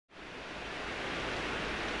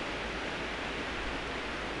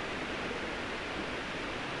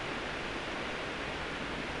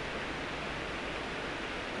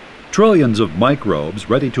Trillions of microbes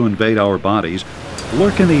ready to invade our bodies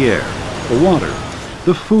lurk in the air, the water,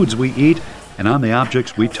 the foods we eat, and on the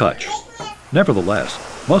objects we touch.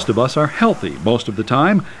 Nevertheless, most of us are healthy most of the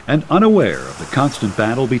time and unaware of the constant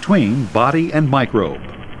battle between body and microbe.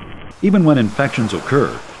 Even when infections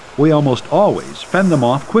occur, we almost always fend them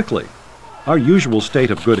off quickly. Our usual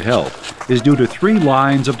state of good health is due to three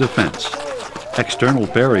lines of defense: external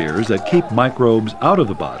barriers that keep microbes out of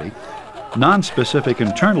the body, non-specific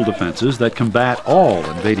internal defenses that combat all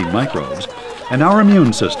invading microbes, and our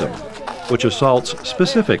immune system, which assaults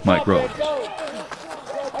specific microbes.